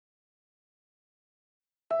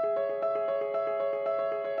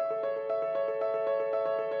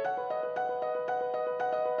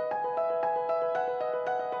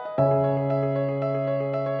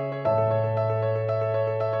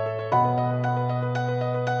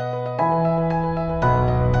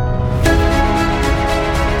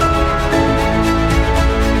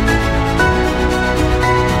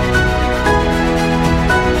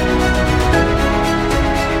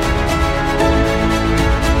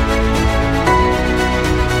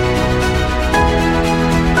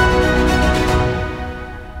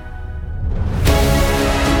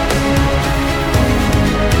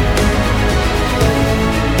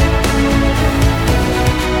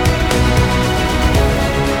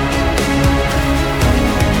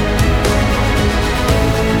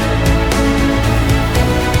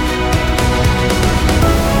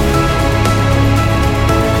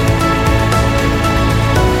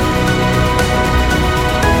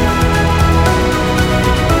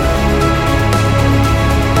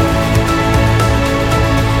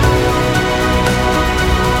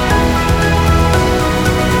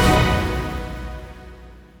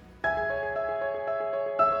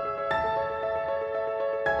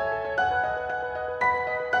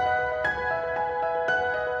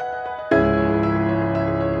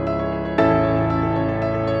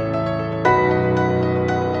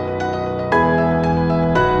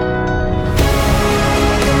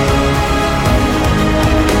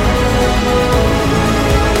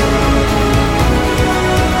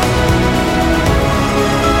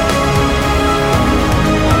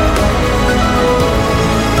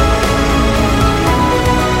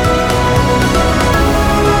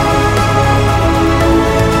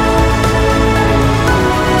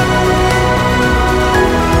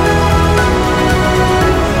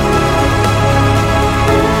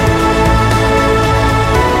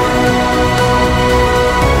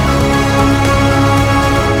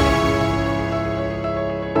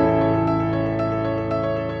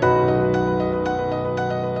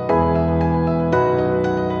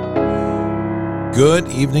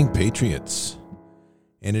Good evening, Patriots.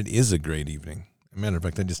 And it is a great evening. As a matter of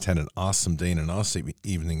fact, I just had an awesome day and an awesome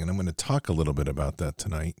evening, and I'm going to talk a little bit about that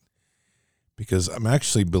tonight because I'm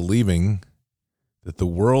actually believing that the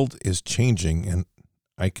world is changing, and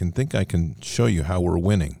I can show you how we're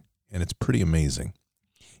winning, and it's pretty amazing.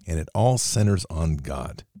 And it all centers on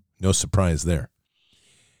God. No surprise there.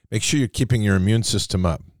 Make sure you're keeping your immune system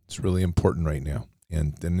up. It's really important right now.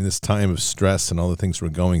 And in this time of stress and all the things we're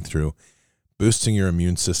going through, boosting your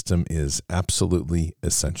immune system is absolutely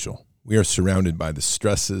essential. We are surrounded by the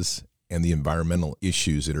stresses and the environmental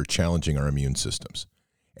issues that are challenging our immune systems.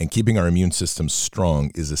 And keeping our immune systems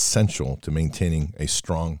strong is essential to maintaining a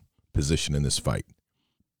strong position in this fight.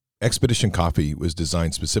 Expedition Coffee was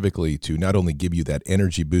designed specifically to not only give you that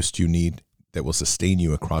energy boost you need that will sustain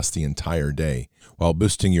you across the entire day, while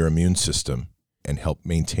boosting your immune system and help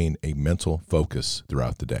maintain a mental focus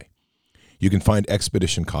throughout the day. You can find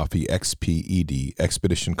Expedition Coffee, XPED,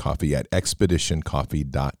 Expedition Coffee at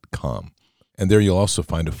expeditioncoffee.com. And there you'll also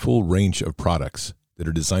find a full range of products that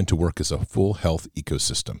are designed to work as a full health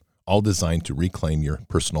ecosystem, all designed to reclaim your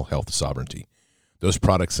personal health sovereignty. Those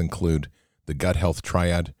products include the Gut Health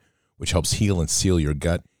Triad, which helps heal and seal your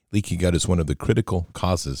gut. Leaky gut is one of the critical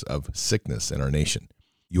causes of sickness in our nation.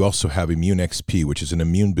 You also have Immune XP, which is an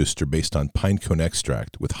immune booster based on pinecone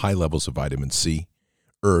extract with high levels of vitamin C.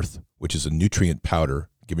 Earth, which is a nutrient powder,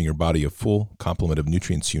 giving your body a full complement of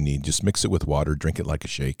nutrients you need. Just mix it with water, drink it like a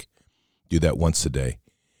shake. Do that once a day.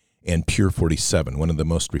 And Pure 47, one of the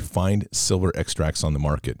most refined silver extracts on the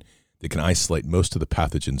market that can isolate most of the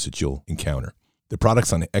pathogens that you'll encounter. The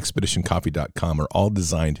products on expeditioncoffee.com are all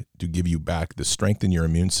designed to give you back the strength in your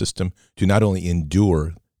immune system to not only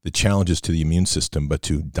endure the challenges to the immune system, but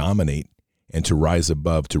to dominate and to rise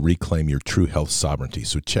above to reclaim your true health sovereignty.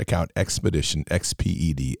 So check out Expedition,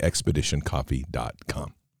 XPED,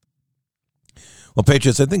 expeditioncoffee.com. Well,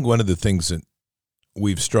 Patriots, I think one of the things that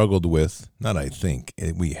we've struggled with,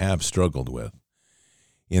 we have struggled with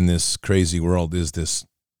in this crazy world is this,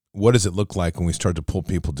 what does it look like when we start to pull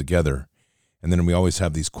people together? And then we always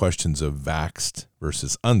have these questions of vaxxed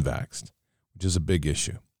versus unvaxxed, which is a big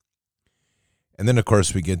issue. And then, of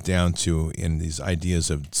course, we get down to in these ideas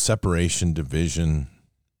of separation, division,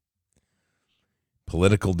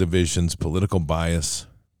 political divisions, political bias.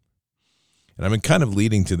 And I've been kind of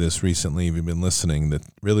leading to this recently, if you've been listening, that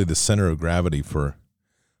really the center of gravity for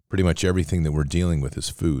pretty much everything that we're dealing with is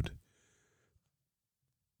food.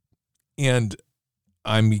 And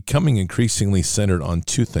I'm becoming increasingly centered on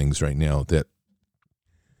two things right now that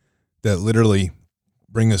literally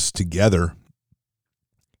bring us together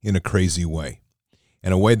in a crazy way,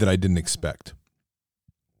 in a way that I didn't expect.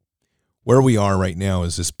 Where we are right now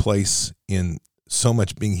is this place in so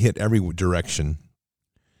much being hit every direction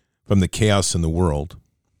from the chaos in the world,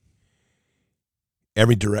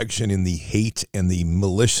 every direction in the hate and the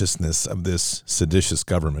maliciousness of this seditious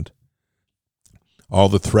government, all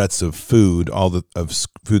the threats of food, of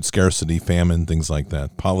food scarcity, famine, things like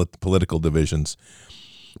that, political divisions.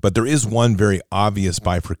 But there is one very obvious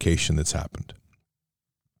bifurcation that's happened.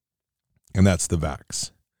 And that's the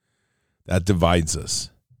vax. That divides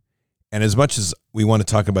us. And as much as we want to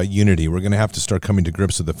talk about unity, we're going to have to start coming to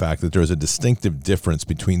grips with the fact that there is a distinctive difference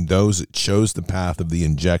between those that chose the path of the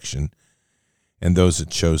injection and those that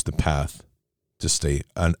chose the path to stay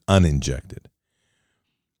uninjected.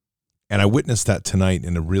 And I witnessed that tonight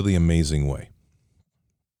in a really amazing way.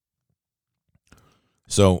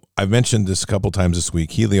 So I've mentioned this a couple times this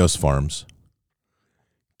week, Helios Farms,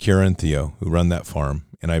 Kira and Theo, who run that farm.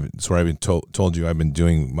 And I've been told you I've been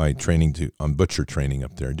doing my training on butcher training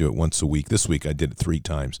up there. I do it once a week. This week I did it 3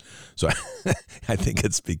 times. So I think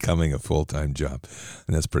it's becoming a full-time job.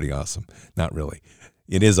 And that's pretty awesome. Not really.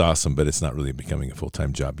 It is awesome, but it's not really becoming a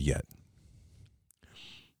full-time job yet.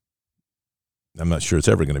 I'm not sure it's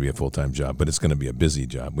ever going to be a full-time job, but it's going to be a busy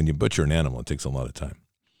job. When you butcher an animal, it takes a lot of time.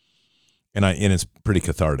 And it's pretty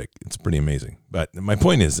cathartic. It's pretty amazing. But my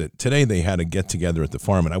point is that today they had a get-together at the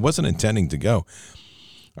farm, and I wasn't intending to go.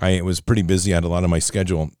 I was pretty busy. I had a lot on my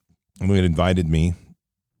schedule, and they had invited me.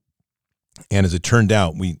 And as it turned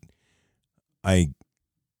out, I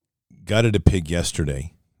gutted a pig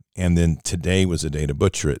yesterday, and then today was a day to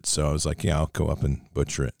butcher it. So I was like, yeah, I'll go up and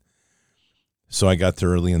butcher it. So I got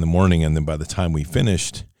there early in the morning, and then by the time we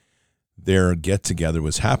finished, their get-together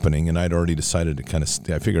was happening, and I'd already decided to kind of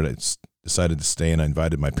stay. I figured I'd decided to stay, and I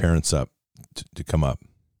invited my parents up to come up.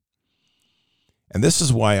 And this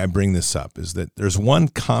is why I bring this up, is that there's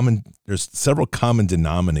several common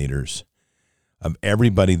denominators of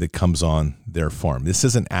everybody that comes on their farm. This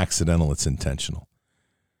isn't accidental, it's intentional.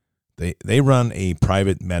 They run a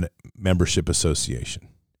private membership association.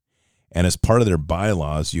 And as part of their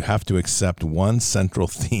bylaws, you have to accept one central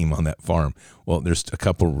theme on that farm. Well, there's a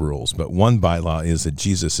couple of rules, but one bylaw is that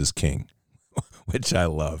Jesus is king, which I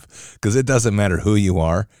love, because it doesn't matter who you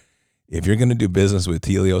are. If you're going to do business with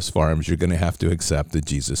Helios Farms, you're going to have to accept that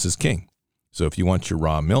Jesus is king. So if you want your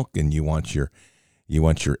raw milk and you want your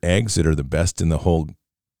eggs that are the best in the whole,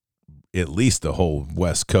 at least the whole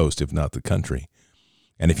West Coast, if not the country,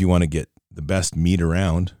 and if you want to get the best meat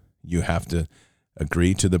around, you have to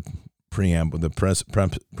agree to the preamble. The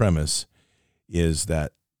premise is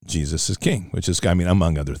that Jesus is king, which is, I mean,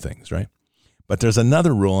 among other things, right? But there's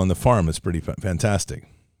another rule on the farm that's pretty fantastic.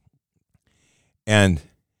 And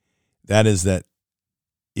that is that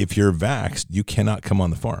if you're vaxxed, you cannot come on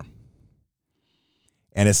the farm.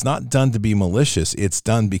 And it's not done to be malicious. It's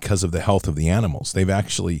done because of the health of the animals. They've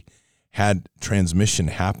actually had transmission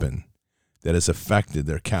happen that has affected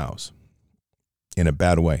their cows in a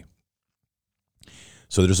bad way.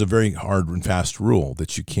 So there's a very hard and fast rule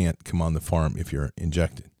that you can't come on the farm if you're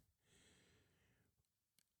injected.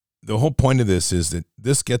 The whole point of this is that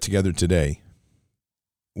this get-together today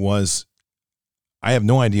was, I have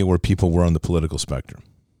no idea where people were on the political spectrum.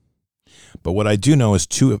 But what I do know is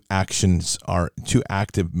two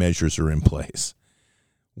active measures are in place.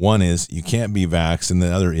 One is you can't be vaxxed, and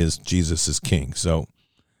the other is Jesus is king. So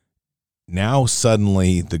now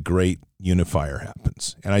suddenly the great unifier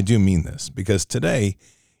happens. And I do mean this, because today,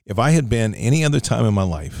 if I had been any other time in my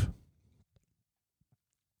life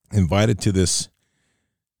invited to this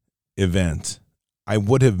event, I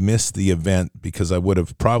would have missed the event because I would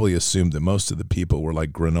have probably assumed that most of the people were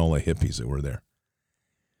like granola hippies that were there.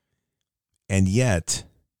 And yet,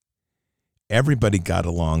 everybody got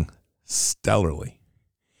along stellarly.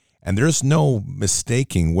 And there's no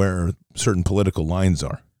mistaking where certain political lines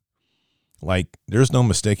are. Like, there's no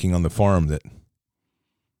mistaking on the farm that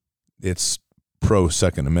it's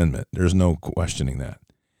pro-Second Amendment. There's no questioning that.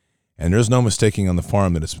 And there's no mistaking on the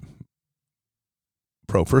farm that it's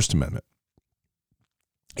pro-First Amendment.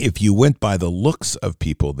 If you went by the looks of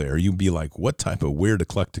people there, you'd be like, what type of weird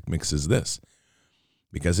eclectic mix is this?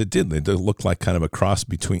 Because it did look like kind of a cross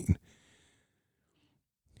between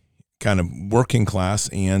kind of working class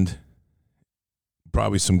and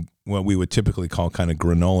probably some what we would typically call kind of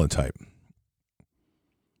granola type.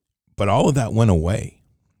 But all of that went away.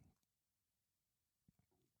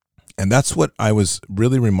 And that's what I was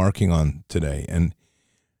really remarking on today. And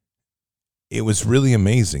it was really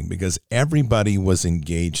amazing because everybody was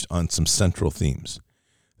engaged on some central themes.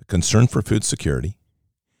 The concern for food security,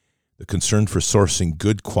 the concern for sourcing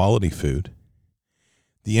good quality food,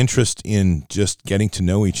 the interest in just getting to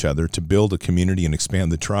know each other to build a community and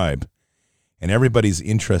expand the tribe, and everybody's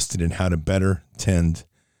interested in how to better tend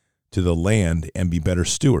to the land and be better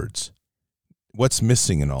stewards. What's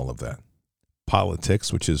missing in all of that?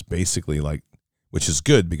 Politics, which is basically like, which is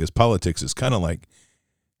good because politics is kind of like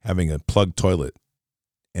having a plugged toilet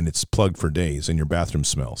and it's plugged for days and your bathroom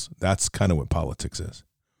smells. That's kind of what politics is.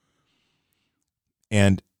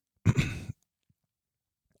 And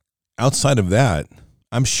outside of that,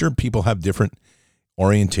 I'm sure people have different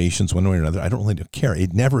orientations one way or another. I don't really care.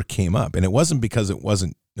 It never came up. And it wasn't because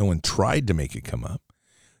no one tried to make it come up.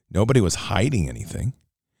 Nobody was hiding anything.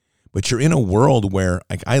 But you're in a world where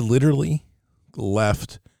I literally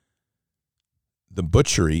left the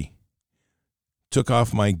butchery, took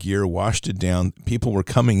off my gear, washed it down. People were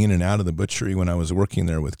coming in and out of the butchery when I was working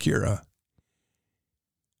there with Kira.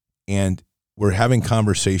 And we're having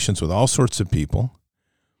conversations with all sorts of people.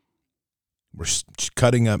 We're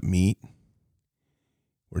cutting up meat.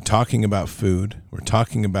 We're talking about food. We're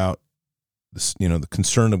talking about this, the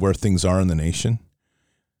concern of where things are in the nation.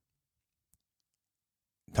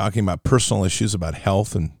 Talking about personal issues about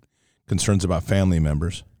health and concerns about family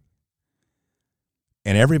members.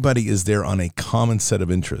 And everybody is there on a common set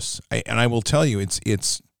of interests. And I will tell you,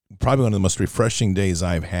 it's probably one of the most refreshing days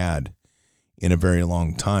I've had in a very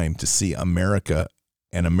long time to see America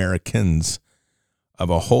and Americans of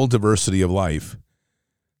a whole diversity of life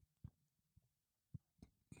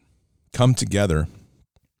come together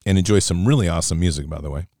and enjoy some really awesome music, by the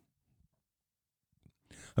way.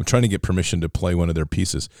 I'm trying to get permission to play one of their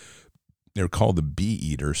pieces. They're called the Bee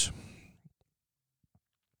Eaters.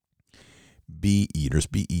 Bee Eaters,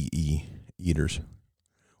 B-E-E, Eaters,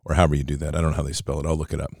 or however you do that. I don't know how they spell it. I'll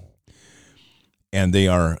look it up. And they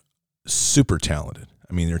are super talented.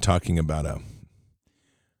 I mean, they're talking about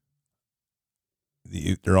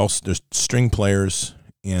there's string players,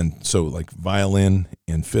 and so like violin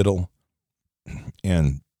and fiddle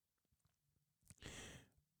and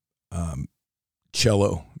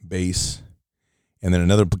cello, bass, and then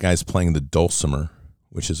another guy's playing the dulcimer,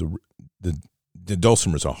 which is the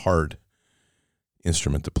dulcimer is a hard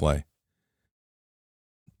instrument to play.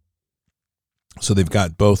 So they've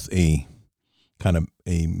got both a kind of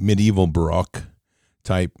a medieval Baroque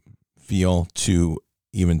type feel to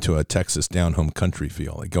even to a Texas down-home country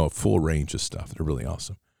feel. They go a full range of stuff. They're really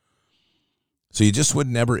awesome. So you just would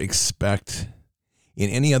never expect, in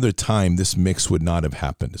any other time, this mix would not have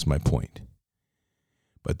happened, is my point.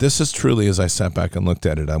 But this is truly, as I sat back and looked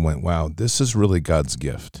at it, I went, wow, this is really God's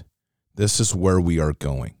gift. This is where we are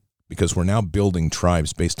going, because we're now building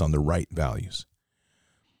tribes based on the right values.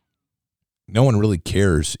 No one really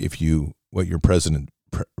cares what your president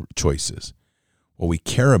choice is. What we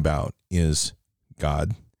care about is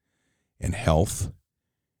God and health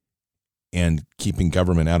and keeping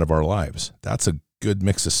government out of our lives. That's a good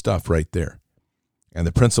mix of stuff right there. And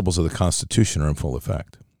the principles of the Constitution are in full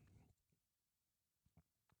effect.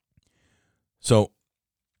 So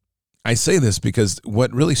I say this because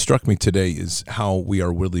what really struck me today is how we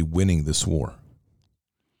are really winning this war.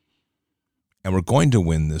 And we're going to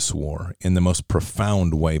win this war in the most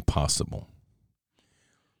profound way possible.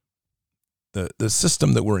 The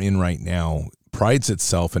system that we're in right now prides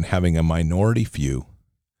itself in having a minority few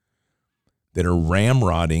that are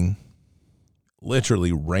literally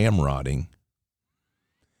ramrodding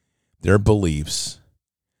their beliefs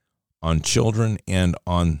on children and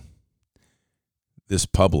on this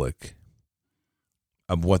public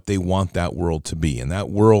of what they want that world to be. And that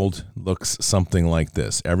world looks something like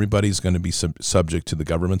this. Everybody's going to be subject to the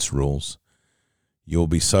government's rules. You'll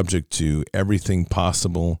be subject to everything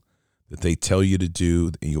possible that they tell you to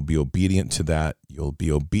do. You'll be obedient to that. You'll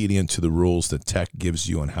be obedient to the rules that tech gives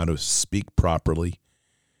you on how to speak properly.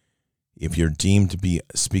 If you're deemed to be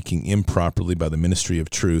speaking improperly by the Ministry of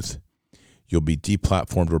Truth, you'll be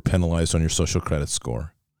deplatformed or penalized on your social credit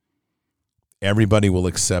score. Everybody will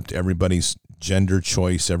accept everybody's gender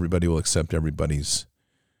choice. Everybody will accept everybody's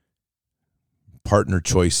partner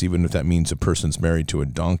choice, even if that means a person's married to a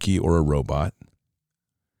donkey or a robot.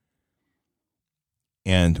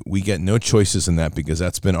 And we get no choices in that because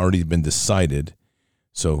that's already been decided.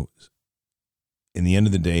 So in the end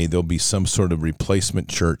of the day, there'll be some sort of replacement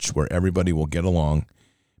church where everybody will get along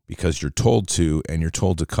because you're told to, and you're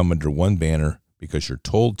told to come under one banner because you're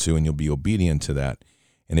told to, and you'll be obedient to that.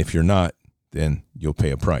 And if you're not, then you'll pay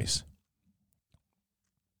a price.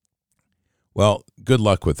 Well, good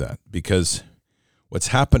luck with that, because what's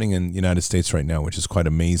happening in the United States right now, which is quite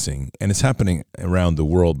amazing, and it's happening around the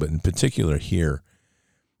world, but in particular here,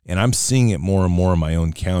 and I'm seeing it more and more in my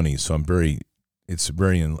own county, so it's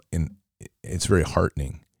very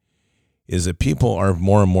heartening, is that people are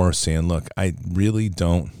more and more saying, look, I really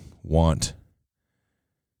don't want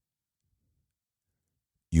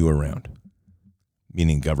you around,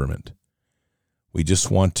 meaning government. We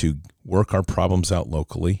just want to work our problems out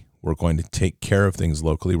locally. We're going to take care of things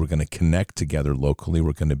locally. We're going to connect together locally.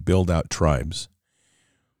 We're going to build out tribes.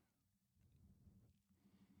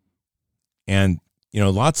 And,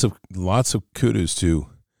 lots of kudos to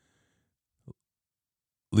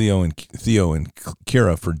Leo and Theo and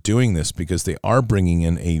Kira for doing this, because they are bringing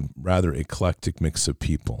in a rather eclectic mix of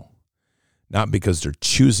people. Not because they're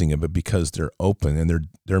choosing it, but because they're open, and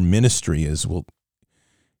their ministry is, well,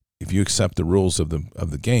 if you accept the rules of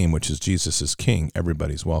the game, which is Jesus is king,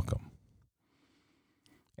 everybody's welcome.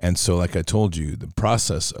 And so, like I told you, the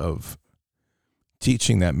process of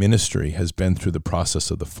teaching that ministry has been through the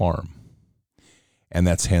process of the farm. And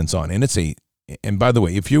that's hands-on. And by the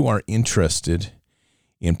way, if you are interested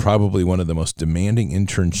in probably one of the most demanding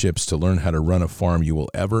internships to learn how to run a farm you will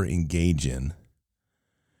ever engage in,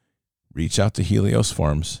 reach out to Helios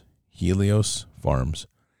Farms,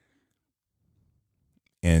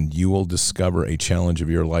 and you will discover a challenge of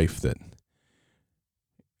your life that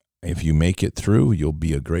if you make it through, you'll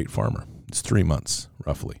be a great farmer. It's 3 months,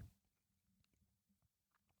 roughly.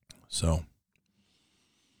 So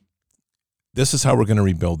this is how we're going to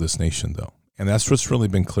rebuild this nation, though. And that's what's really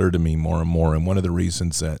been clear to me more and more. And one of the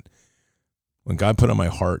reasons that when God put on my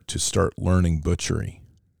heart to start learning butchery,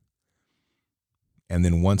 and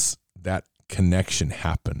then once that connection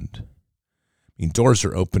happened, doors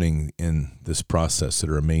are opening in this process that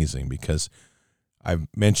are amazing, because I've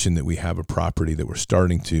mentioned that we have a property that we're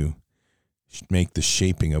starting to make the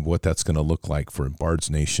shaping of what that's going to look like for Bard's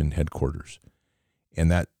Nation headquarters. And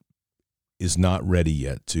that is not ready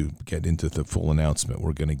yet to get into the full announcement.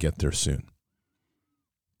 We're going to get there soon.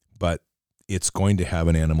 But it's going to have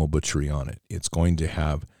an animal butchery on it. It's going to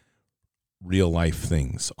have real life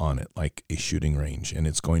things on it, like a shooting range, and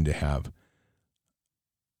it's going to have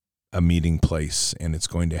a meeting place, and it's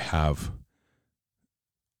going to have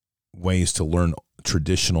ways to learn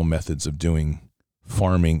traditional methods of doing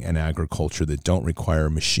farming and agriculture that don't require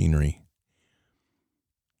machinery.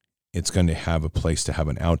 It's going to have a place to have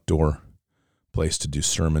an outdoor place to do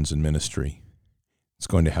sermons and ministry. It's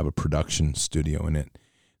going to have a production studio in it.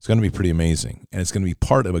 It's going to be pretty amazing. And it's going to be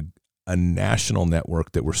part of a national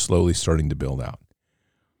network that we're slowly starting to build out.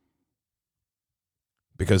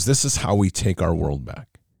 Because this is how we take our world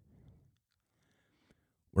back.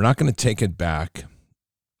 We're not going to take it back.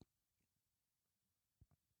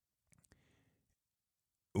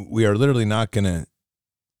 We are literally not going to,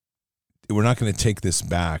 we're not going to take this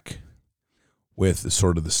back with the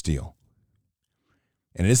sword of the steel.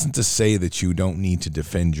 And it isn't to say that you don't need to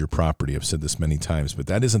defend your property. I've said this many times, but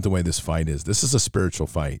that isn't the way this fight is. This is a spiritual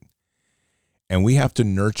fight. And we have to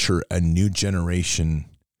nurture a new generation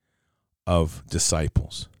of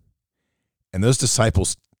disciples. And those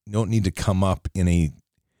disciples don't need to come up in a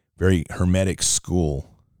very hermetic school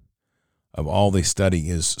of all they study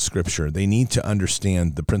is Scripture. They need to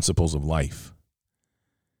understand the principles of life.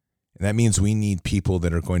 And that means we need people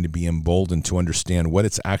that are going to be emboldened to understand what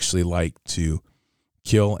it's actually like to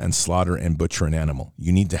kill and slaughter and butcher an animal.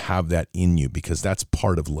 You need to have that in you because that's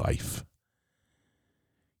part of life.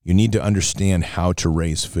 You need to understand how to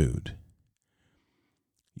raise food.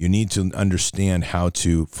 You need to understand how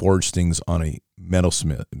to forge things on a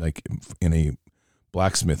metalsmith, like in a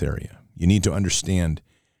blacksmith area. You need to understand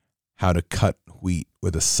how to cut wheat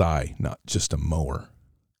with a scythe, not just a mower.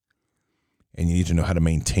 And you need to know how to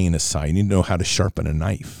maintain a scythe. You need to know how to sharpen a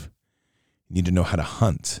knife. You need to know how to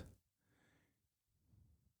hunt.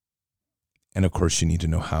 And of course, you need to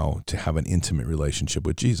know how to have an intimate relationship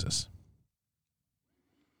with Jesus.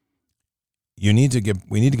 We need to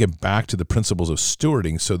get back to the principles of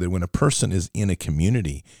stewarding so that when a person is in a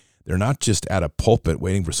community, they're not just at a pulpit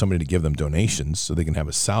waiting for somebody to give them donations so they can have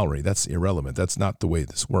a salary. That's irrelevant. That's not the way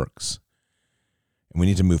this works. And we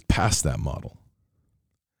need to move past that model.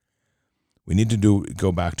 We need to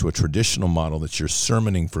go back to a traditional model that you're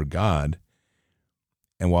sermoning for God.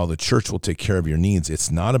 And while the church will take care of your needs,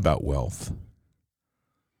 it's not about wealth.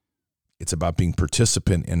 It's about being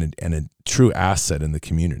participant and a true asset in the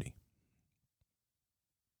community.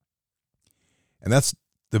 And that's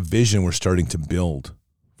the vision we're starting to build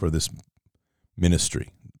for this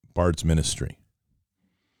ministry, Bard's ministry.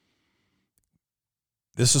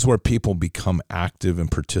 This is where people become active and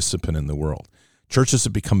participant in the world. Churches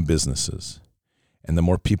have become businesses. And the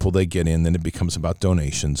more people they get in, then it becomes about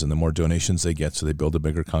donations. And the more donations they get, so they build a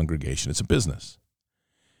bigger congregation. It's a business.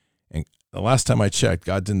 And the last time I checked,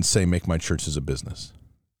 God didn't say make my church as a business.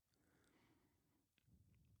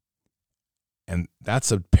 And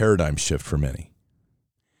that's a paradigm shift for many.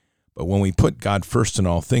 But when we put God first in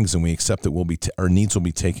all things and we accept that our needs will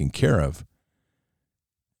be taken care of,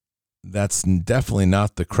 that's definitely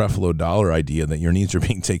not the Creflo Dollar idea that your needs are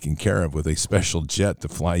being taken care of with a special jet to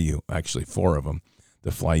fly you, actually 4 of them,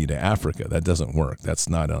 to fly you to Africa. That doesn't work. That's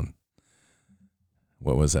not on,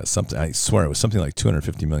 what was that? Something, I swear it was something like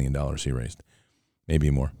 $250 million he raised, maybe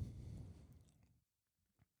more.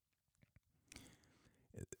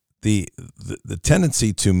 The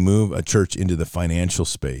tendency to move a church into the financial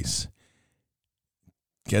space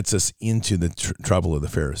gets us into the trouble of the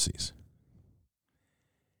Pharisees.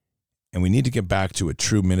 And we need to get back to a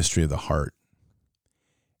true ministry of the heart.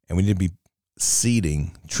 And we need to be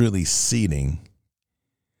truly seeding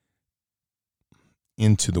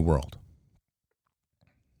into the world.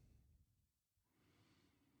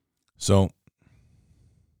 So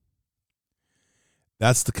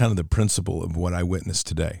that's the kind of the principle of what I witnessed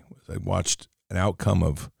today. I watched an outcome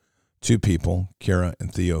of 2 people, Kara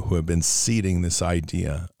and Theo, who have been seeding this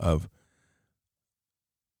idea of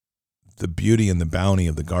the beauty and the bounty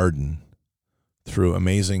of the garden through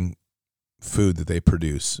amazing food that they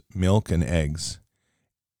produce, milk and eggs,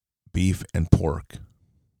 beef and pork,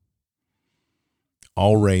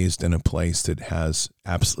 all raised in a place that has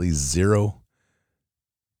absolutely zero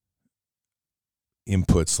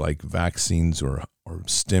inputs like vaccines or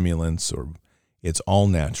stimulants, or it's all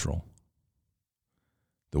natural,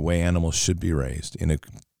 the way animals should be raised in a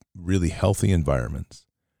really healthy environment.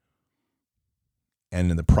 And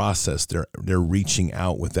in the process, they're reaching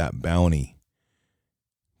out with that bounty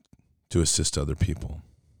to assist other people,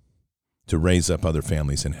 to raise up other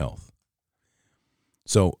families in health.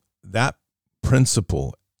 So that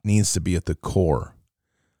principle needs to be at the core,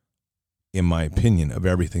 in my opinion, of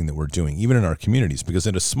everything that we're doing, even in our communities, because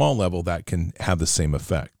at a small level, that can have the same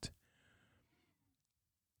effect.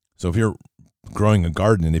 So if you're growing a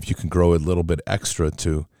garden, and if you can grow a little bit extra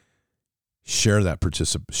to share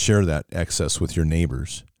that excess with your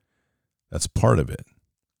neighbors, that's part of it.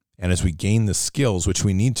 And as we gain the skills, which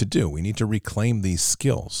we need to do, we need to reclaim these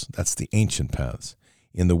skills. That's the ancient paths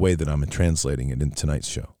in the way that I'm translating it in tonight's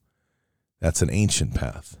show. That's an ancient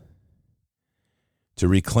path. to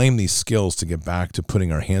reclaim these skills to get back to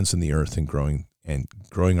putting our hands in the earth and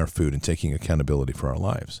growing our food and taking accountability for our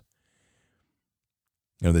lives.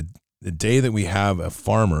 The day that we have a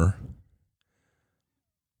farmer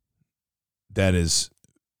that is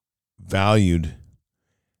valued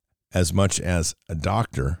as much as a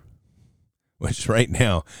doctor, which right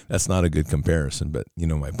now, that's not a good comparison, but you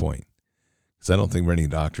know my point. Because I don't think many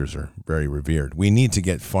doctors are very revered. We need to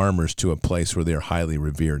get farmers to a place where they're highly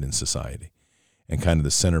revered in society and kind of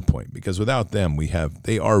the center point. Because without them,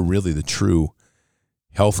 they are really the true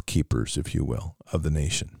health keepers, if you will, of the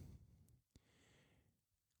nation.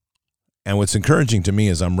 And what's encouraging to me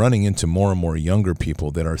is I'm running into more and more younger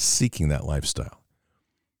people that are seeking that lifestyle.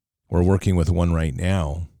 We're working with one right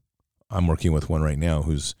now. I'm working with one right now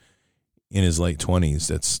who's in his late 20s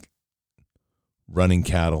that's running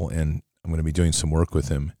cattle, and I'm going to be doing some work with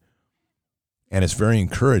him. And it's very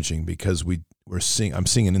encouraging because I'm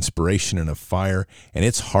seeing an inspiration and a fire, and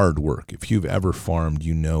it's hard work. If you've ever farmed,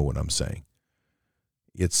 you know what I'm saying.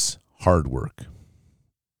 It's hard work.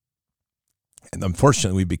 And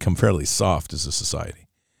unfortunately, we've become fairly soft as a society.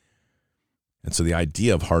 And so the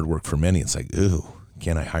idea of hard work for many, it's like, ooh,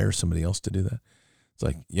 can't I hire somebody else to do that? It's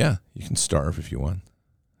like, yeah, you can starve if you want.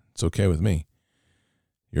 It's okay with me.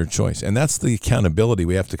 Your choice. And that's the accountability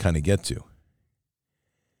we have to kind of get to.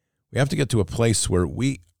 We have to get to a place where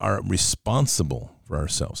we are responsible for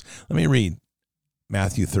ourselves. Let me read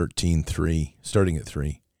Matthew 13:3, starting at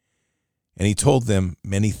 3. And he told them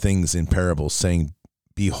many things in parables, saying,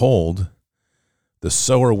 behold, the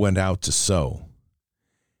sower went out to sow.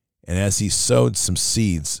 And as he sowed, some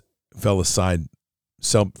seeds fell beside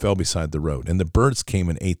the road, and the birds came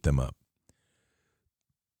and ate them up.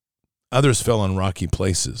 Others fell on rocky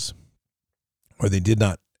places where they did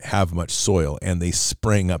not have much soil, and they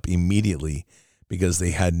sprang up immediately because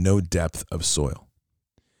they had no depth of soil.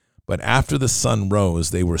 But after the sun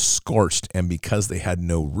rose, they were scorched, and because they had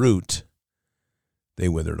no root, they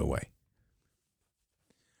withered away.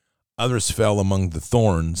 Others fell among the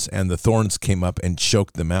thorns, and the thorns came up and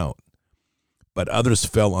choked them out. But others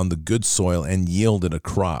fell on the good soil and yielded a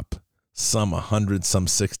crop, some 100, some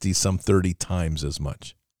 60, some 30 times as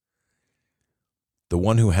much. The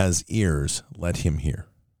one who has ears, let him hear.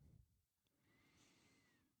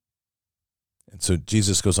 And so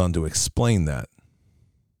Jesus goes on to explain that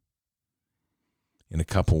in a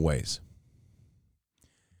couple ways.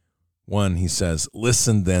 One, he says,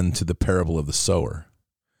 listen then to the parable of the sower.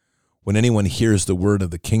 When anyone hears the word of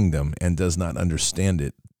the kingdom and does not understand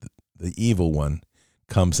it, the evil one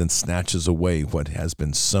comes and snatches away what has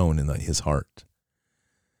been sown in his heart.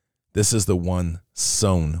 This is the one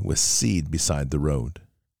sown with seed beside the road.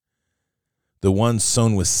 The one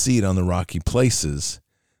sown with seed on the rocky places,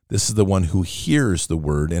 this is the one who hears the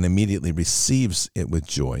word and immediately receives it with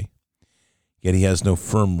joy. Yet he has no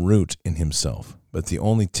firm root in himself, but is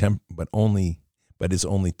only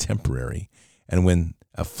temporary. And when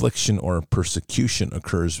affliction or persecution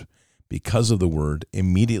occurs because of the word,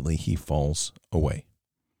 immediately he falls away.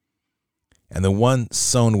 And the one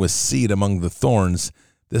sown with seed among the thorns,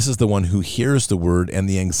 this is the one who hears the word, and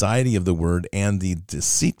the anxiety of the word and the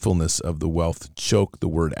deceitfulness of the wealth choke the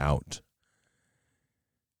word out.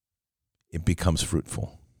 It becomes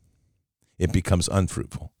fruitful. It becomes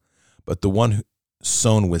unfruitful. But the one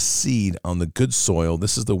sown with seed on the good soil,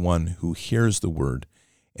 this is the one who hears the word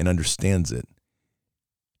and understands it,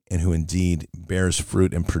 and who indeed bears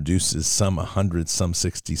fruit and produces some 100, some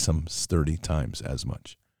 60, some 30 times as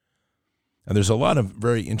much. And there's a lot of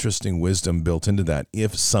very interesting wisdom built into that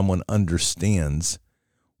if someone understands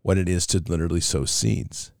what it is to literally sow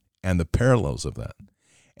seeds and the parallels of that.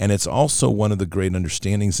 And it's also one of the great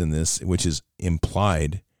understandings in this, which is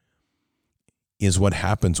implied, is what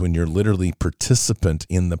happens when you're literally participant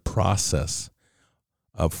in the process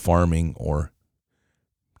of farming or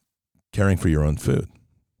caring for your own food.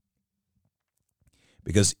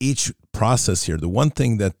 Because each process here, the one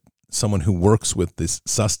thing that someone who works with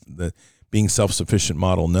the being self-sufficient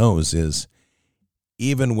model knows is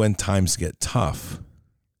even when times get tough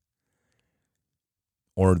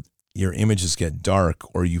or your images get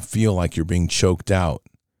dark or you feel like you're being choked out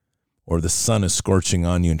or the sun is scorching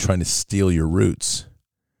on you and trying to steal your roots,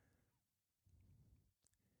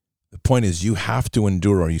 the point is you have to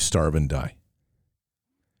endure or you starve and die.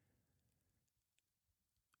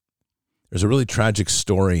 There's a really tragic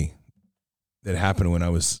story that happened when I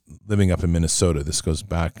was living up in Minnesota. This goes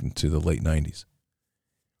back into the late 90s.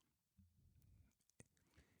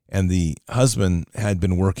 And the husband had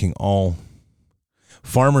been working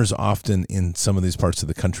farmers often in some of these parts of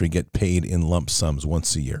the country get paid in lump sums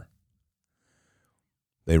once a year.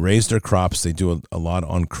 They raise their crops. They do a lot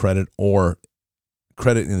on credit, or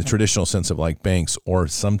credit in the traditional sense of like banks, or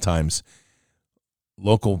sometimes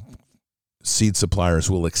local seed suppliers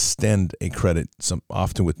will extend a credit,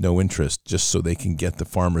 often with no interest, just so they can get the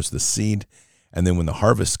farmers the seed, and then when the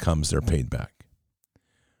harvest comes, they're paid back.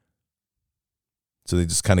 So they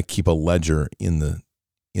just kind of keep a ledger in the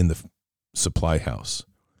supply house.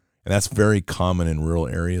 And that's very common in rural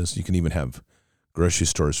areas. You can even have grocery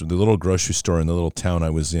stores. The little grocery store in the little town I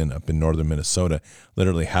was in up in northern Minnesota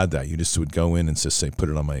literally had that. You just would go in and just say, put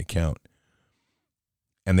it on my account.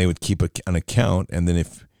 And they would keep an account, and then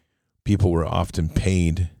if people were often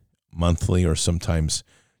paid monthly, or sometimes,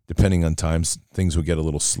 depending on times, things would get a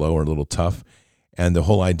little slow or a little tough. And the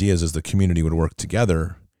whole idea is the community would work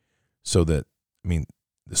together so that,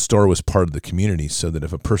 the store was part of the community, so that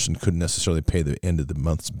if a person couldn't necessarily pay the end of the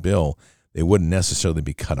month's bill, they wouldn't necessarily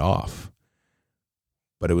be cut off.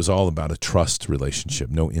 But it was all about a trust relationship,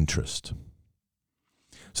 no interest.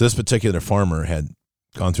 So this particular farmer had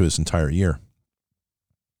gone through this entire year.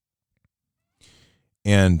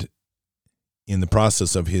 And in the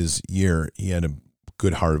process of his year, he had a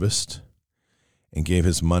good harvest and gave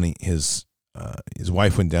his money. His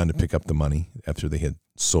wife went down to pick up the money after they had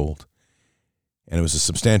sold. And it was a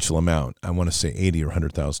substantial amount. I want to say $80,000 or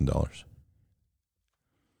 $100,000.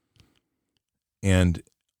 And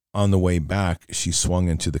on the way back, she swung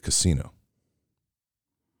into the casino.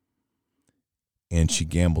 And she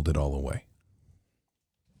gambled it all away.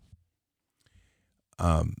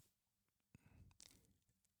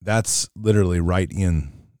 That's literally right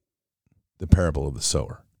in the parable of the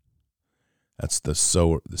sower. That's the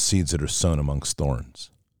seeds that are sown amongst thorns.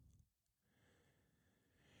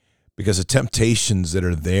 Because the temptations that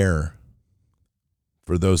are there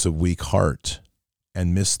for those of weak heart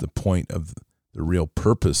and miss the point of the real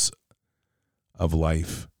purpose of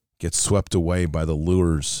life get swept away by the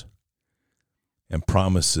lures and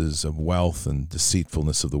promises of wealth and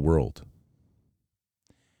deceitfulness of the world.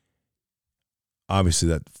 Obviously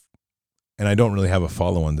that, and I don't really have a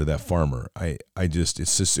follow-on to that farmer. It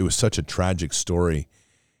was such a tragic story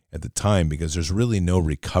at the time, because there's really no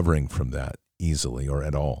recovering from that easily or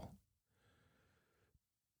at all.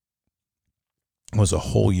 It was a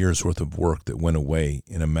whole year's worth of work that went away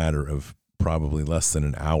in a matter of probably less than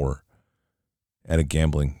an hour at a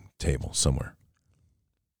gambling table somewhere.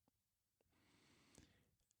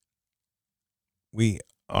 We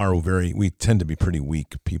tend to be pretty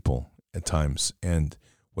weak people at times, and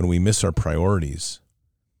when we miss our priorities,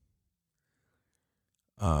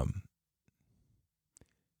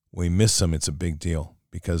 we miss them. It's a big deal,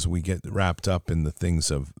 because we get wrapped up in the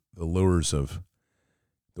things of the lures of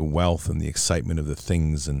the wealth and the excitement of the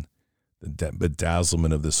things and the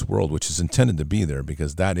bedazzlement of this world, which is intended to be there,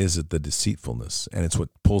 because that is the deceitfulness, and it's what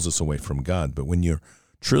pulls us away from God. But when you're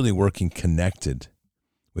truly working connected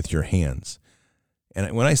with your hands,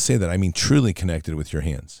 and when I say that, I mean truly connected with your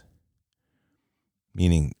hands,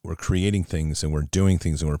 meaning we're creating things and we're doing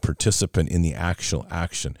things and we're a participant in the actual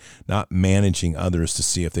action, not managing others to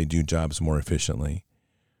see if they do jobs more efficiently.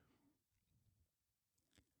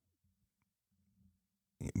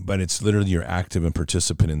 But it's literally you're active and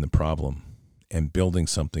participant in the problem and building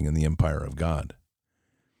something in the empire of God,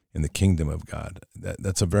 in the kingdom of God.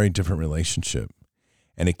 That's a very different relationship.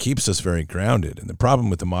 And it keeps us very grounded. And the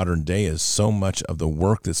problem with the modern day is so much of the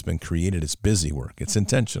work that's been created is busy work. It's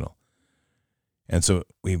intentional. And so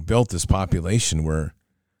we've built this population where,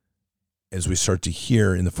 as we start to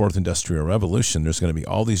hear in the fourth industrial revolution, there's going to be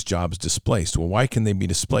all these jobs displaced. Well, why can they be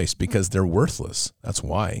displaced? Because they're worthless. That's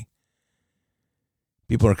why.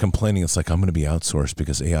 People are complaining, it's like, I'm going to be outsourced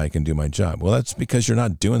because AI can do my job. Well, that's because you're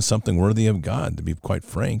not doing something worthy of God, to be quite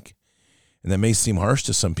frank. And that may seem harsh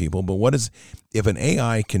to some people, but if an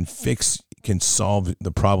AI can solve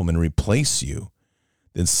the problem and replace you,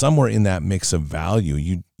 then somewhere in that mix of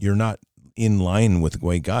value, you're not in line with the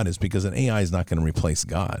way God is, because an AI is not going to replace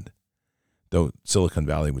God. Though Silicon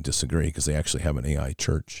Valley would disagree, because they actually have an AI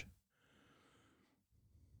church.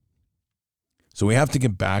 So we have to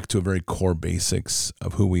get back to a very core basics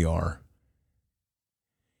of who we are.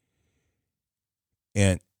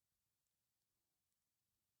 And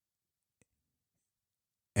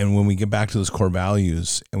when we get back to those core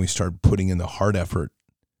values and we start putting in the hard effort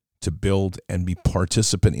to build and be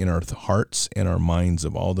participant in our hearts and our minds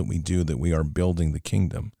of all that we do, that we are building the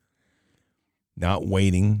kingdom, not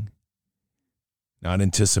waiting, not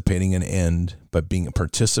anticipating an end, but being a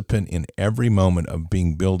participant in every moment of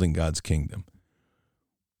building God's kingdom,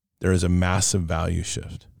 there is a massive value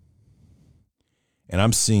shift. And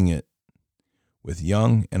I'm seeing it with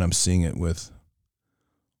young, and I'm seeing it with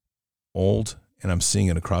old, and I'm seeing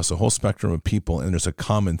it across a whole spectrum of people, and there's a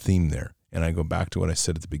common theme there. And I go back to what I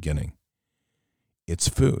said at the beginning. it's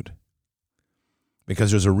food.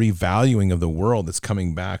 Because there's a revaluing of the world that's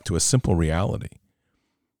coming back to a simple reality.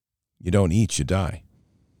 You don't eat, you die.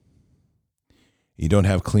 You don't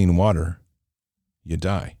have clean water, you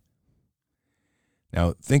die.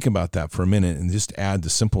 Now, think about that for a minute and just add the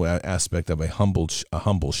simple aspect of a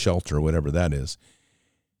humble shelter, whatever that is.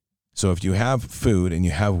 So if you have food and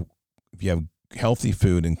if you have healthy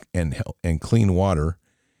food and clean water,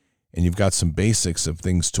 and you've got some basics of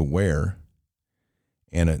things to wear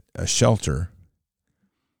and a shelter,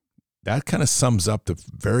 that kind of sums up the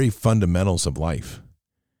very fundamentals of life.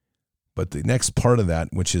 But the next part of that,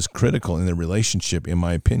 which is critical in the relationship, in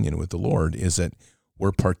my opinion, with the Lord, is that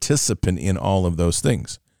we're participant in all of those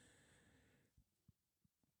things.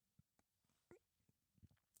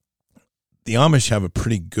 The Amish have a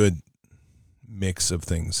pretty good mix of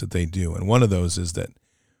things that they do. And one of those is that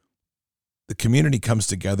the community comes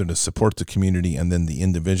together to support the community, and then the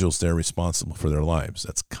individuals there are responsible for their lives.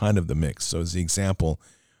 That's kind of the mix. So as the example,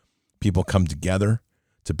 people come together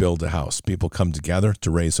to build a house. People come together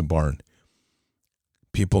to raise a barn.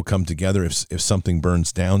 People come together if something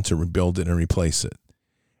burns down to rebuild it and replace it.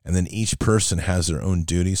 And then each person has their own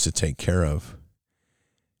duties to take care of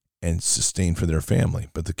and sustain for their family.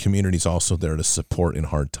 But the community's also there to support in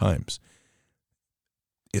hard times.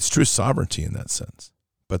 It's true sovereignty in that sense.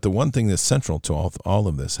 But the one thing that's central to all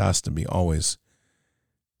of this has to be always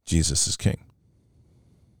Jesus is king.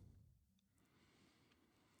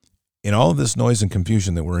 In all of this noise and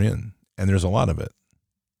confusion that we're in, and there's a lot of it,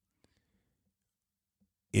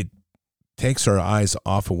 it takes our eyes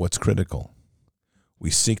off of what's critical. We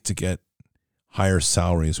seek to get higher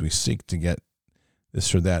salaries. We seek to get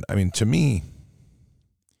this or that. I mean, to me,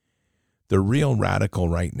 the real radical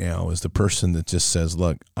right now is the person that just says,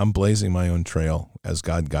 look, I'm blazing my own trail as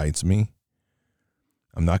God guides me.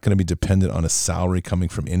 I'm not going to be dependent on a salary coming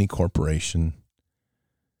from any corporation.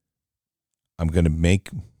 I'm going to make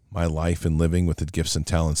my life and living with the gifts and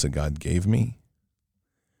talents that God gave me.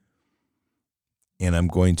 And I'm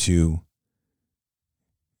going to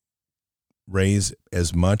raise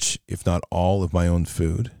as much, if not all, of my own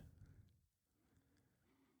food.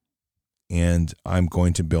 And I'm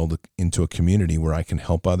going to build into a community where I can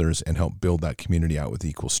help others and help build that community out with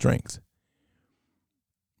equal strength.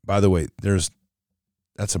 By the way,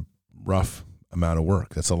 that's a rough amount of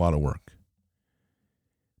work. That's a lot of work.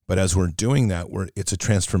 But as we're doing that, it's a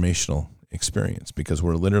transformational experience because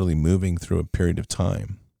we're literally moving through a period of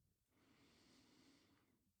time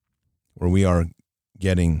where we are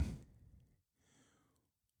getting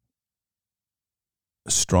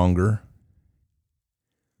stronger,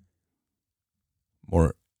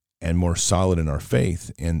 more solid in our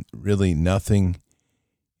faith, and really nothing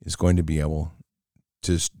is going to be able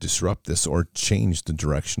to disrupt this or change the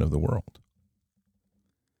direction of the world.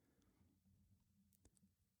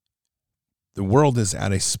 The world is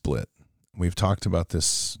at a split. We've talked about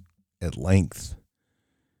this at length.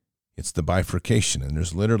 It's the bifurcation, and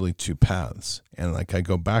there's literally two paths. And like I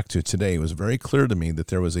go back to today, it was very clear to me that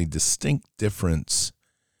there was a distinct difference,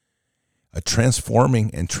 a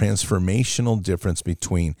transforming and transformational difference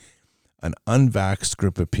between an unvaxxed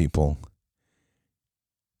group of people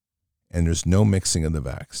and there's no mixing of the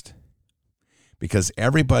vaxxed. Because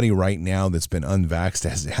everybody right now that's been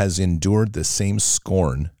unvaxxed has endured the same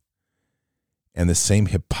scorn and the same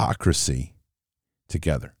hypocrisy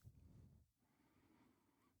together.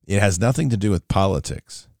 It has nothing to do with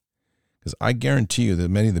politics. Because I guarantee you that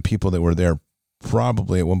many of the people that were there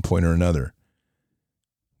probably at one point or another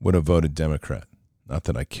would have voted Democrat. Not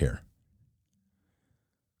that I care.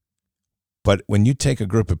 But when you take a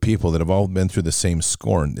group of people that have all been through the same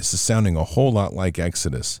scorn, this is sounding a whole lot like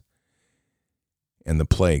Exodus and the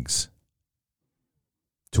plagues,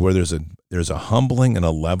 to where there's a humbling and a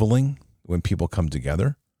leveling when people come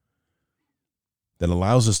together that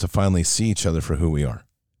allows us to finally see each other for who we are.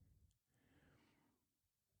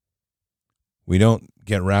 We don't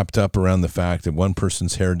get wrapped up around the fact that one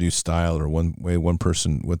person's hairdo style or one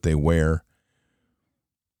person what they wear.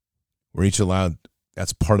 We're each allowed,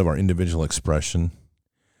 that's part of our individual expression.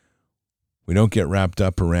 We don't get wrapped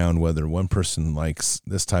up around whether one person likes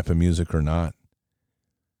this type of music or not.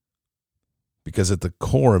 Because at the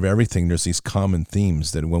core of everything, there's these common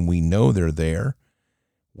themes that when we know they're there,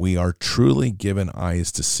 we are truly given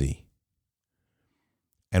eyes to see.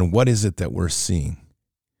 And what is it that we're seeing?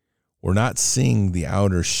 We're not seeing the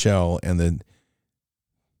outer shell and the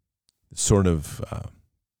sort of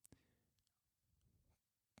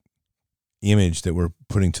image that we're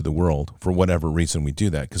putting to the world for whatever reason we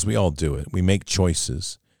do that, because we all do it. We make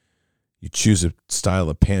choices. You choose a style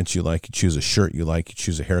of pants you like, you choose a shirt you like, you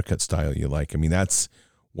choose a haircut style you like. I mean, that's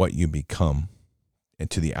what you become and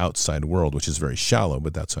to the outside world, which is very shallow,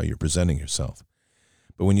 but that's how you're presenting yourself.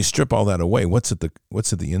 But when you strip all that away, what's at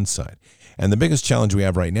the inside? And the biggest challenge we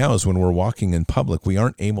have right now is when we're walking in public, we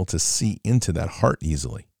aren't able to see into that heart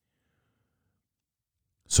easily.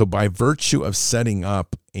 So by virtue of setting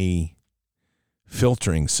up a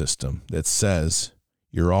filtering system that says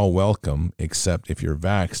you're all welcome, except if you're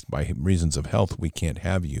vaxxed by reasons of health, we can't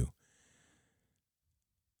have you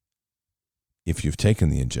if you've taken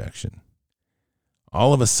the injection,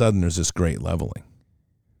 all of a sudden there's this great leveling.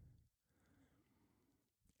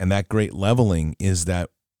 And that great leveling is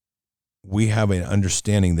that we have an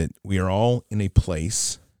understanding that we are all in a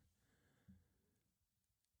place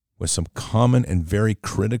with some common and very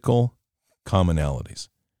critical commonalities.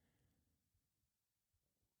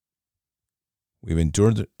 We've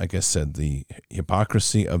endured, like I said, the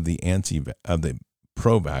hypocrisy of the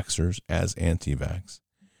pro-vaxxers as anti-vax.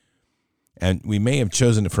 And we may have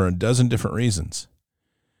chosen it for a dozen different reasons.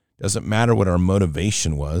 Doesn't matter what our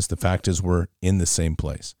motivation was. The fact is we're in the same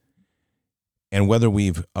place. And whether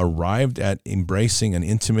we've arrived at embracing an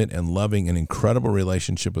intimate and loving and incredible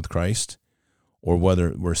relationship with Christ, or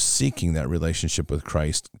whether we're seeking that relationship with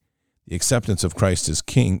Christ, the acceptance of Christ as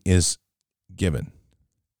King is given.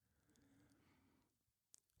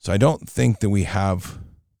 So I don't think that we have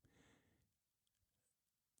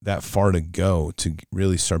that far to go to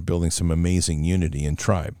really start building some amazing unity in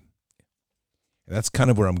tribe. And that's kind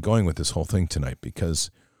of where I'm going with this whole thing tonight, because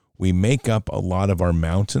we make up a lot of our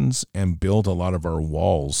mountains and build a lot of our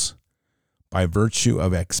walls by virtue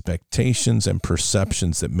of expectations and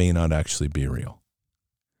perceptions that may not actually be real.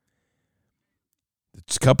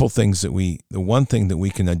 There's a couple things that the one thing that we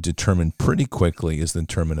can determine pretty quickly is the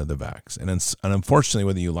determinant of the vax. And unfortunately,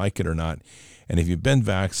 whether you like it or not, and if you've been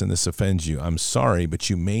vaxxed and this offends you, I'm sorry, but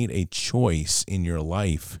you made a choice in your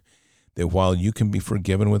life that while you can be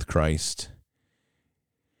forgiven with Christ,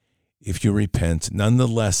 if you repent,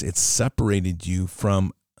 nonetheless, it separated you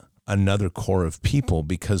from another core of people,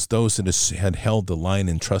 because those that had held the line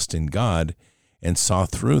and trust in God and saw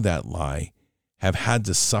through that lie have had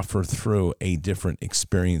to suffer through a different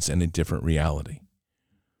experience and a different reality.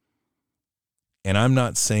 And I'm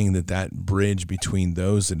not saying that bridge between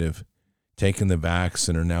those that have taken the vax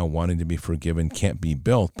and are now wanting to be forgiven can't be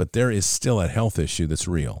built, but there is still a health issue that's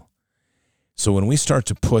real. So when we start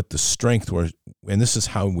to put the strength and this is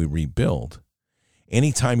how we rebuild.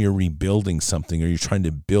 Anytime you're rebuilding something or you're trying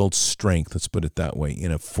to build strength, let's put it that way,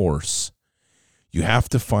 in a force, you have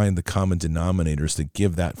to find the common denominators that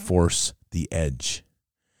give that force the edge,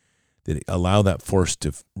 that allow that force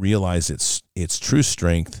to realize its true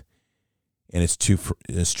strength and its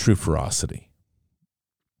true ferocity.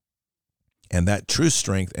 And that true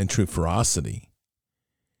strength and true ferocity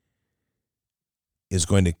is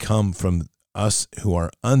going to come from us who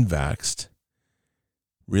are unvaxxed,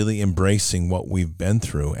 really embracing what we've been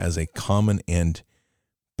through as a common and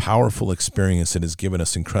powerful experience that has given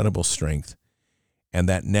us incredible strength. And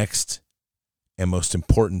that next and most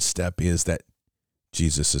important step is that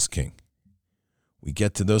Jesus is King. We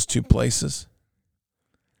get to those two places,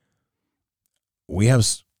 we have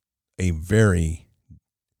a very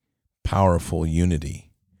powerful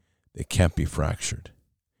unity that can't be fractured.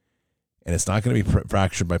 And it's not going to be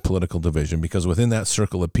fractured by political division, because within that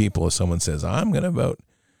circle of people, if someone says, I'm going to vote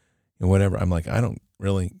and whatever, I'm like, I don't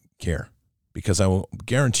really care, because I will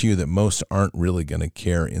guarantee you that most aren't really going to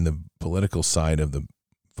care in the political side of the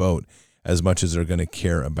vote as much as they're going to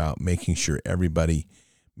care about making sure everybody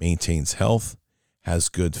maintains health, has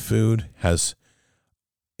good food, has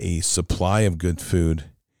a supply of good food,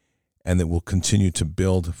 and that will continue to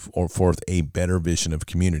build forth a better vision of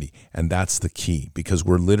community. And that's the key, because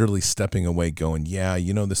we're literally stepping away going, yeah,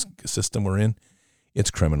 this system we're in, it's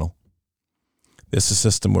criminal. This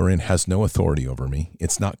system we're in has no authority over me.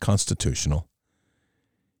 It's not constitutional.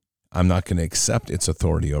 I'm not going to accept its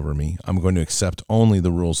authority over me. I'm going to accept only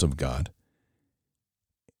the rules of God.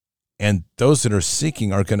 And those that are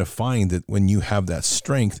seeking are going to find that when you have that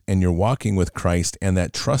strength and you're walking with Christ and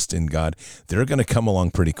that trust in God, they're going to come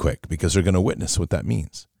along pretty quick, because they're going to witness what that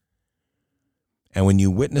means. And when you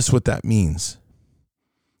witness what that means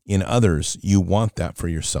in others, you want that for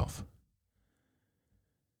yourself.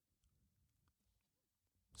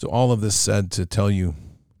 So all of this said to tell you,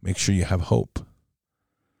 make sure you have hope,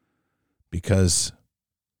 because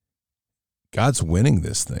God's winning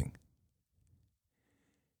this thing.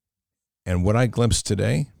 And what I glimpsed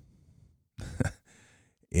today,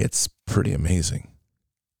 it's pretty amazing.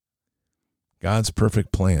 God's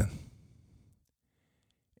perfect plan.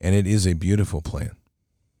 And it is a beautiful plan.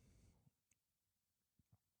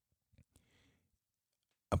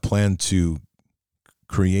 A plan to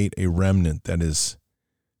create a remnant that is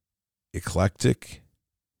eclectic,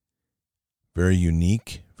 very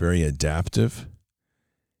unique, very adaptive,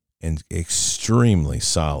 and extremely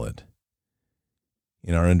solid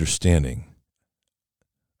in our understanding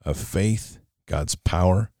of faith, God's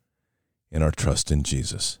power, and our trust in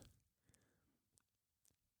Jesus.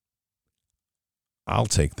 I'll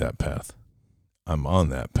take that path. I'm on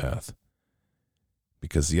that path.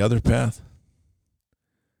 Because the other path,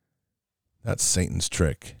 that's Satan's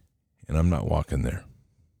trick, and I'm not walking there.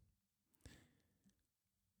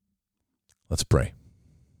 Let's pray.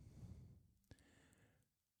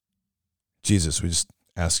 Jesus, we just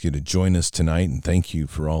ask you to join us tonight and thank you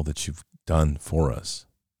for all that you've done for us.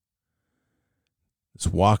 This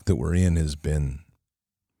walk that we're in has been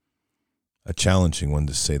a challenging one,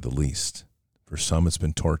 to say the least. For some, it's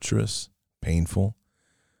been torturous, painful,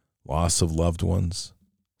 loss of loved ones,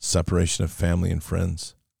 separation of family and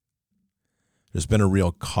friends. There's been a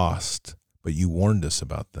real cost, but you warned us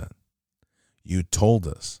about that. You told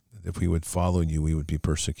us that if we would follow you, we would be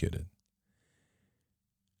persecuted.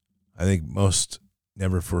 I think most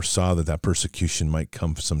never foresaw that persecution might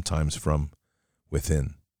come sometimes from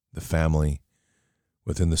within the family,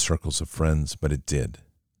 within the circles of friends, but it did.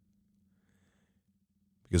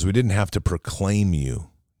 Because we didn't have to proclaim you,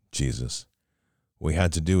 Jesus. What we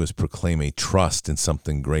had to do is proclaim a trust in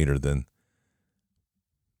something greater than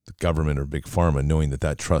the government or big pharma, knowing that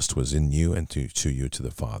that trust was in you and to you, to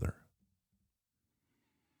the Father.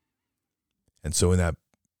 And so in that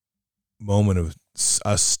moment of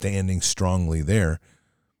us standing strongly there,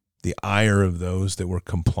 the ire of those that were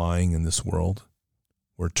complying in this world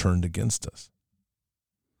were turned against us.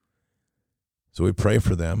 So we pray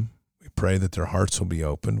for them. We pray that their hearts will be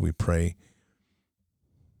opened. We pray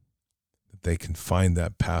that they can find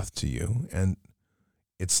that path to you. And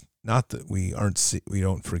it's not that we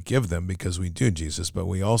don't forgive them, because we do, Jesus, but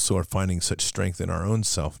we also are finding such strength in our own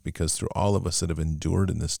self, because through all of us that have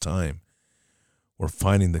endured in this time, we're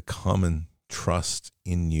finding the common trust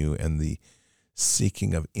in you and the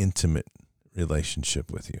seeking of intimate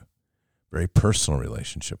relationship with you, very personal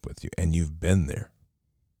relationship with you, and you've been there.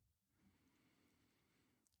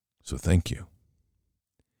 So thank you.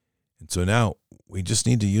 And so now we just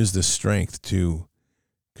need to use this strength to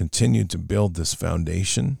continue to build this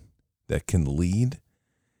foundation that can lead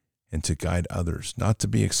and to guide others, not to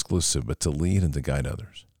be exclusive, but to lead and to guide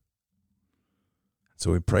others.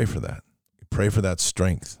 So we pray for that. We pray for that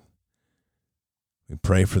strength. We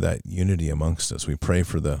pray for that unity amongst us. We pray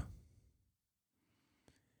for the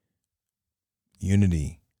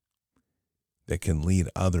unity that can lead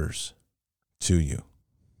others to you.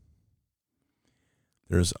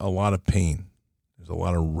 There's a lot of pain. There's a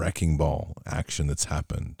lot of wrecking ball action that's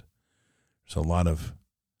happened. There's a lot of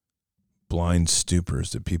blind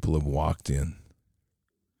stupors that people have walked in.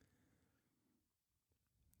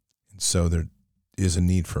 And so there is a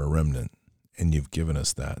need for a remnant, and you've given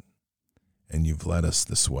us that, and you've led us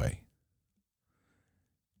this way.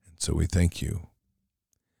 And so we thank you,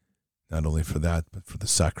 not only for that, but for the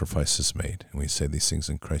sacrifices made. And we say these things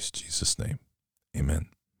in Christ Jesus' name. Amen.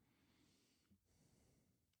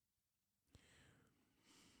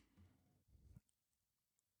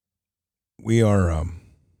 We are a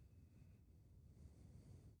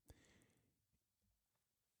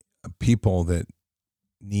people that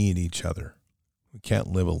need each other. We can't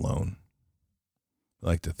live alone. I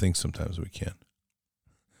like to think sometimes we can.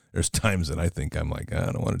 There's times that I think I'm like, I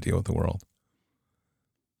don't want to deal with the world.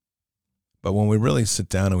 But when we really sit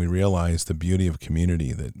down and we realize the beauty of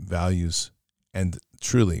community that values, and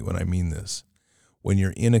truly when I mean this, when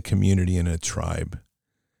you're in a community, in a tribe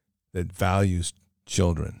that values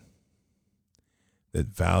children, that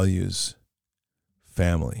values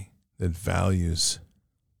family, that values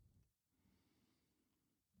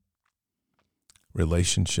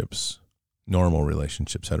relationships, normal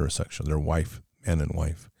relationships, heterosexual, their wife, man and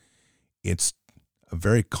wife. It's a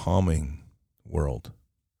very calming world.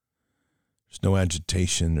 There's no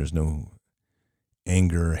agitation. There's no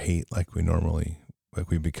anger or hate like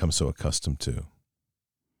we become so accustomed to.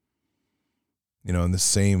 You know, in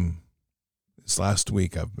this last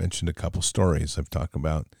week, I've mentioned a couple stories. I've talked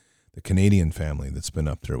about the Canadian family that's been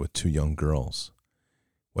up there with two young girls.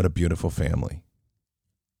 What a beautiful family.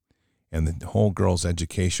 And the whole girl's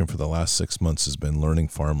education for the last 6 months has been learning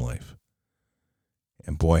farm life.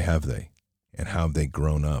 And boy, have they. And how have they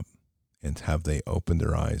grown up. And have they opened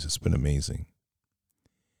their eyes. It's been amazing.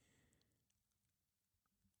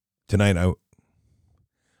 Tonight,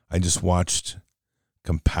 I just watched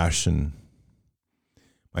Compassion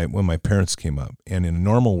when my parents came up. And in a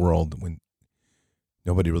normal world, when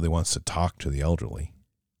nobody really wants to talk to the elderly,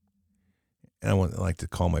 and I like to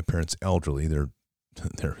call my parents elderly. They're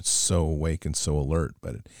they're so awake and so alert.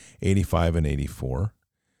 But at 85 and 84,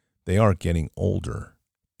 they are getting older.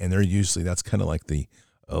 And they're usually, that's kind of like the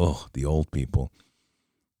old people.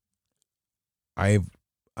 I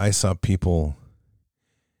saw people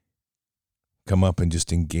come up and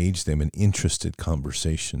just engage them in interested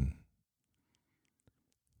conversation.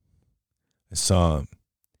 I saw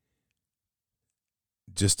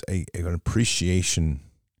just an appreciation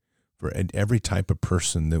for every type of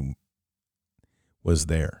person that was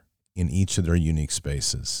there in each of their unique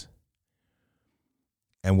spaces.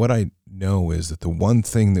 And what I know is that the one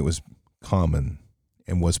thing that was common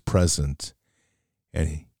and was present,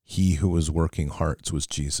 and he who was working hearts, was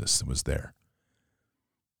Jesus that was there.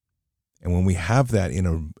 And when we have that in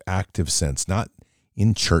an active sense, not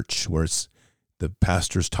in church where it's the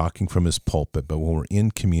pastor's talking from his pulpit, but when we're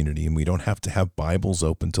in community and we don't have to have Bibles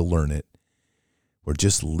open to learn it, we're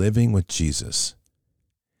just living with Jesus.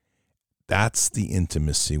 That's the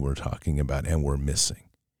intimacy we're talking about and we're missing.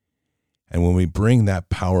 And when we bring that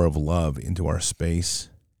power of love into our space,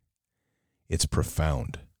 it's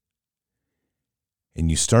profound. And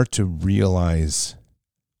you start to realize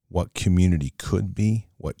what community could be,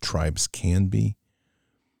 what tribes can be,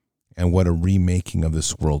 and what a remaking of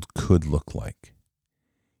this world could look like.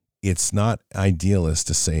 It's not idealist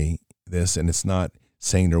to say this, and it's not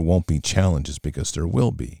saying there won't be challenges, because there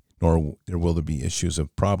will be, nor there will there be issues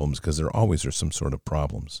of problems, because there always are some sort of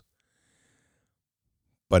problems.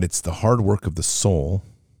 But it's the hard work of the soul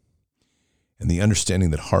and the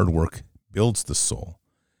understanding that hard work builds the soul,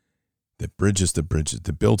 that bridges the bridges,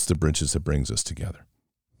 that builds the bridges, that brings us together.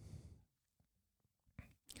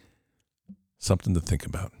 Something to think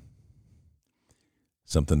about.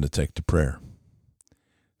 Something to take to prayer.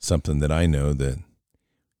 Something that I know that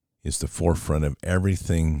is the forefront of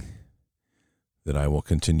everything that I will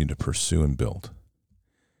continue to pursue and build.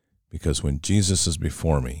 Because when Jesus is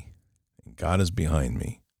before me and God is behind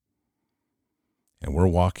me, and we're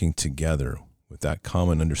walking together with that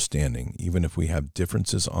common understanding, even if we have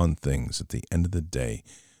differences on things, at the end of the day,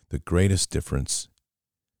 the greatest difference,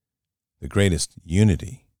 the greatest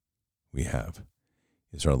unity we have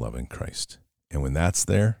is our love in Christ. And when that's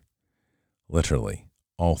there, literally,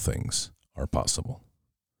 all things are possible.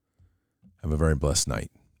 Have a very blessed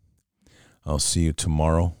night. I'll see you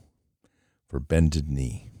tomorrow for Bended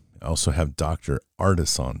Knee. I also have Dr.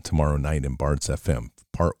 Artis on tomorrow night in Bards FM,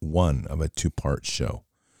 part 1 of a 2-part show.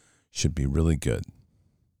 Should be really good.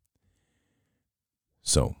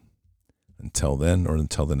 So, until then, or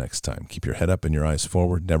until the next time, keep your head up and your eyes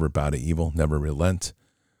forward. Never bow to evil. Never relent.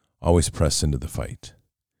 Always press into the fight.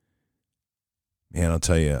 Man, I'll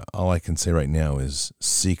tell you, all I can say right now is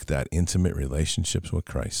seek that intimate relationships with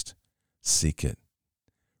Christ. Seek it.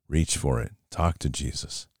 Reach for it. Talk to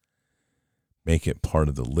Jesus. Make it part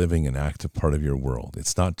of the living and active part of your world.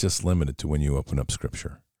 It's not just limited to when you open up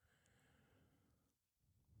Scripture.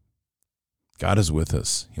 God is with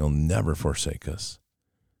us. He'll never forsake us.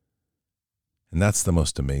 And that's the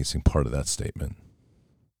most amazing part of that statement.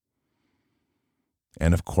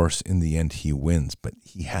 And of course, in the end, he wins, but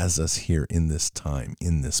he has us here in this time,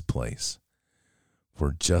 in this place,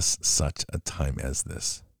 for just such a time as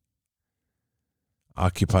this.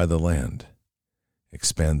 Occupy the land.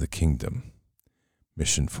 Expand the kingdom.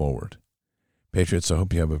 Mission forward. Patriots, I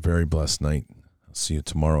hope you have a very blessed night. I'll see you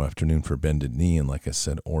tomorrow afternoon for Bended Knee. And like I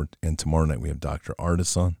said, and tomorrow night we have Dr.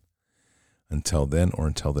 Artis on. Until then, or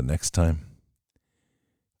until the next time,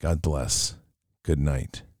 God bless. Good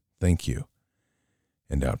night. Thank you.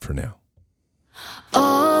 And out for now.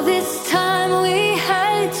 All this time we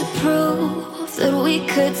had to prove that we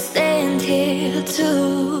could stand here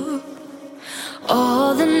too.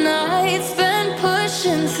 All the nights been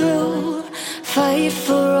pushing through, fight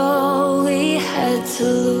for all we had to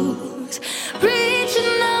lose.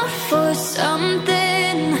 Reaching out for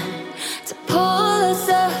something to pull us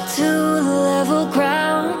up to level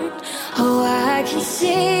ground. Oh, I can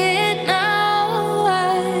see it now,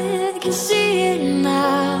 I can see it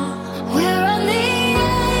now. We're on the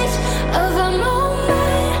edge of a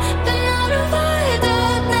moment, been out of our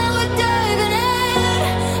depth, now we're diving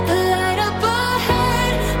in.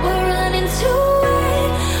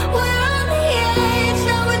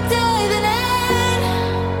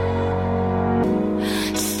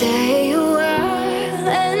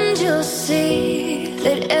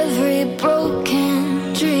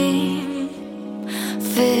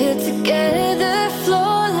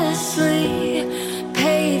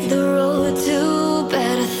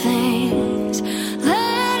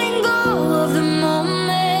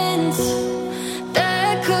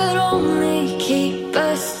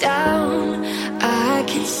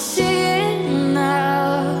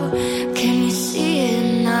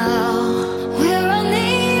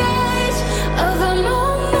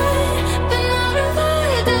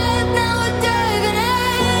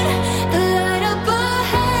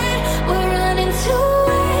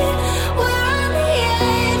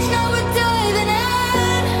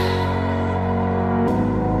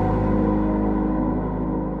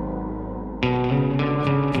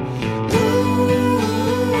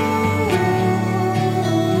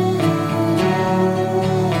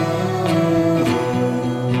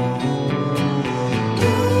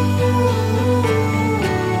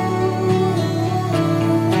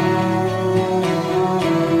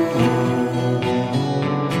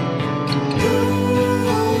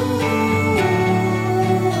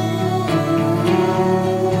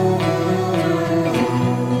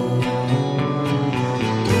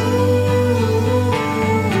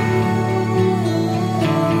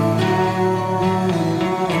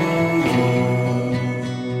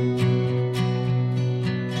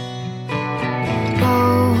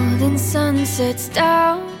 sun sets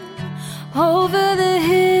down over the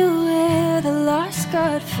hill where the lost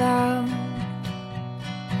got found.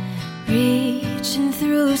 Reaching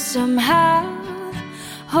through somehow.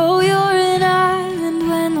 Oh, you're an island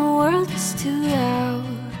when the world is too loud.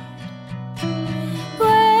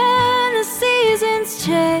 When the seasons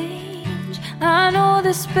change, I know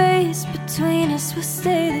the space between us will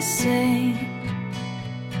stay the same.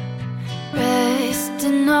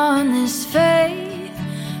 Resting on this faith,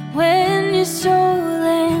 when your soul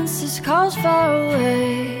answers calls far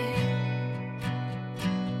away.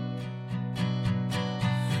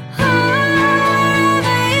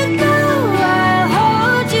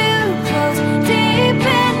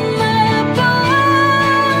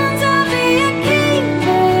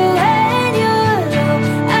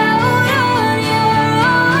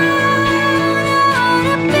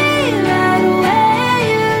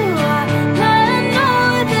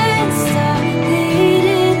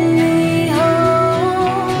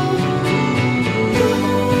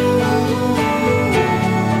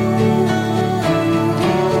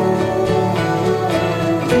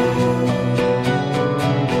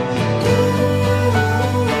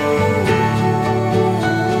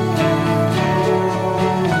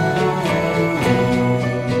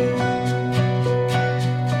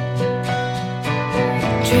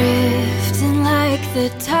 Drifting like the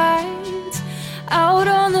tides out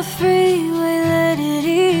on the freeway, let it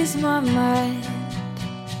ease my mind.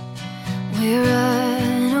 We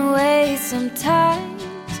run away sometimes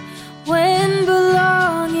when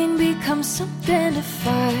belonging becomes something to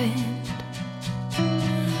find.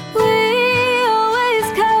 We always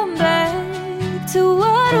come back to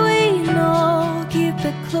what we know. Keep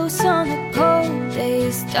it close on the cold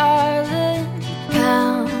days, darling.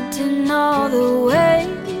 Counting all the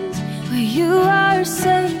ways where you are a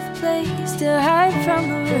safe place to hide from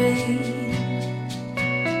the rain.